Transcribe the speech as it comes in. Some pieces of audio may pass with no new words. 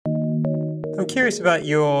I'm curious about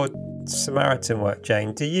your Samaritan work,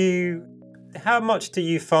 Jane. How much do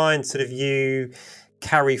you find sort of you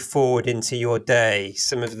carry forward into your day?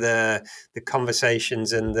 Some of the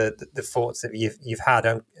conversations and the thoughts that you've had,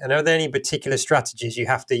 and are there any particular strategies you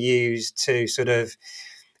have to use to sort of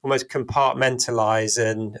almost compartmentalize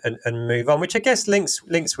and move on? Which I guess links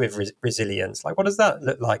with resilience. Like, what does that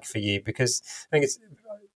look like for you? Because I think it's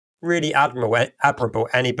really admirable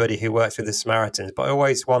anybody who works with the Samaritans, but I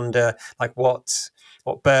always wonder like what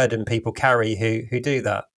burden people carry who do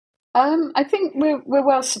that. I think we're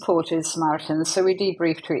well supported as Samaritans, so we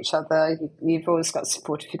debrief to each other. You've always got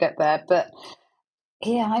support if you get there, but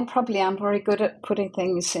yeah, I probably am very good at putting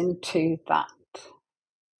things into that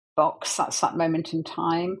box. That's that moment in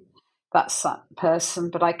time. That's that person.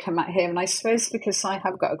 But I come out here, and I suppose because I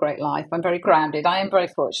have got a great life, I'm very grounded. I am very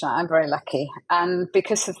fortunate. I'm very lucky, and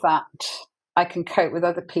because of that, I can cope with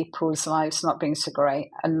other people's lives not being so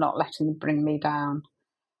great and not letting them bring me down.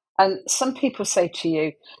 And some people say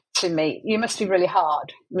to me, you must be really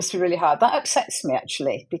hard. You must be really hard. That upsets me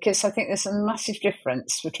actually, because I think there's a massive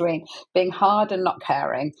difference between being hard and not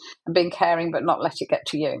caring and being caring but not let it get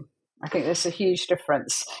to you. I think there's a huge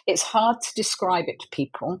difference. It's hard to describe it to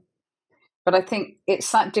people, but I think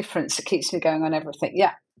it's that difference that keeps me going on everything.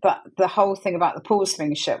 Yeah, but the whole thing about the pools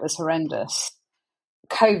being shut was horrendous.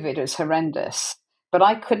 COVID was horrendous, but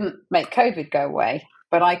I couldn't make COVID go away.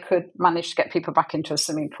 But I could manage to get people back into a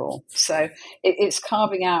swimming pool. So it's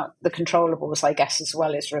carving out the controllables, I guess, as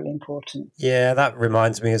well is really important. Yeah, that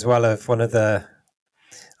reminds me as well of one of the,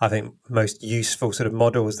 I think, most useful sort of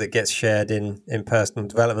models that gets shared in personal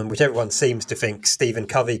development, which everyone seems to think Stephen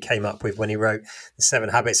Covey came up with when he wrote The 7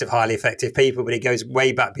 Habits of Highly Effective People, but it goes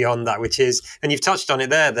way back beyond that, which is, and you've touched on it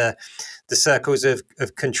there, the circles of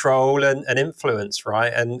control and influence,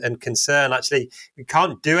 right? And concern. Actually, we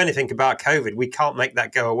can't do anything about COVID. We can't make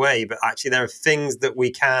that go away, but actually there are things that we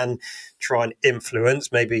can try and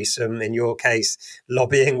influence, maybe some, in your case,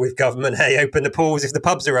 lobbying with government, hey, open the pools if the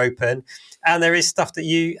pubs are open. And there is stuff that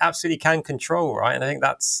you absolutely can control, right? And I think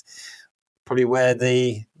that's probably where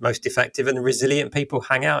the most effective and resilient people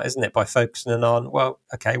hang out, isn't it? By focusing on, well,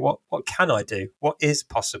 okay, what can I do? What is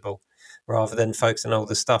possible? Rather than focusing on all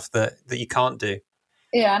the stuff that you can't do.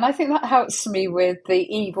 Yeah, and I think that helps me with the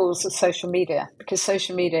evils of social media, because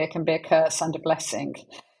social media can be a curse and a blessing.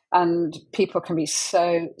 And people can be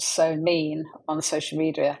so mean on social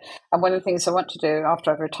media. And one of the things I want to do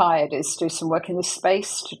after I've retired is do some work in this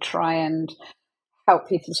space to try and help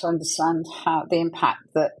people to understand how the impact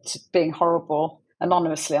that being horrible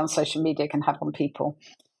anonymously on social media can have on people.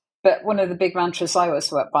 But one of the big mantras I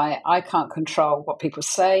always work by, I can't control what people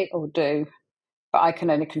say or do, but I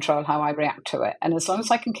can only control how I react to it. And as long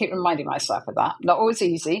as I can keep reminding myself of that, not always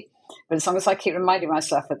easy, but as long as I keep reminding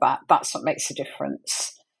myself of that, that's what makes a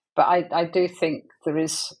difference. But I do think there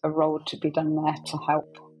is a role to be done there to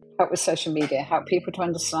help with social media, help people to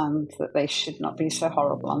understand that they should not be so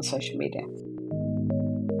horrible on social media.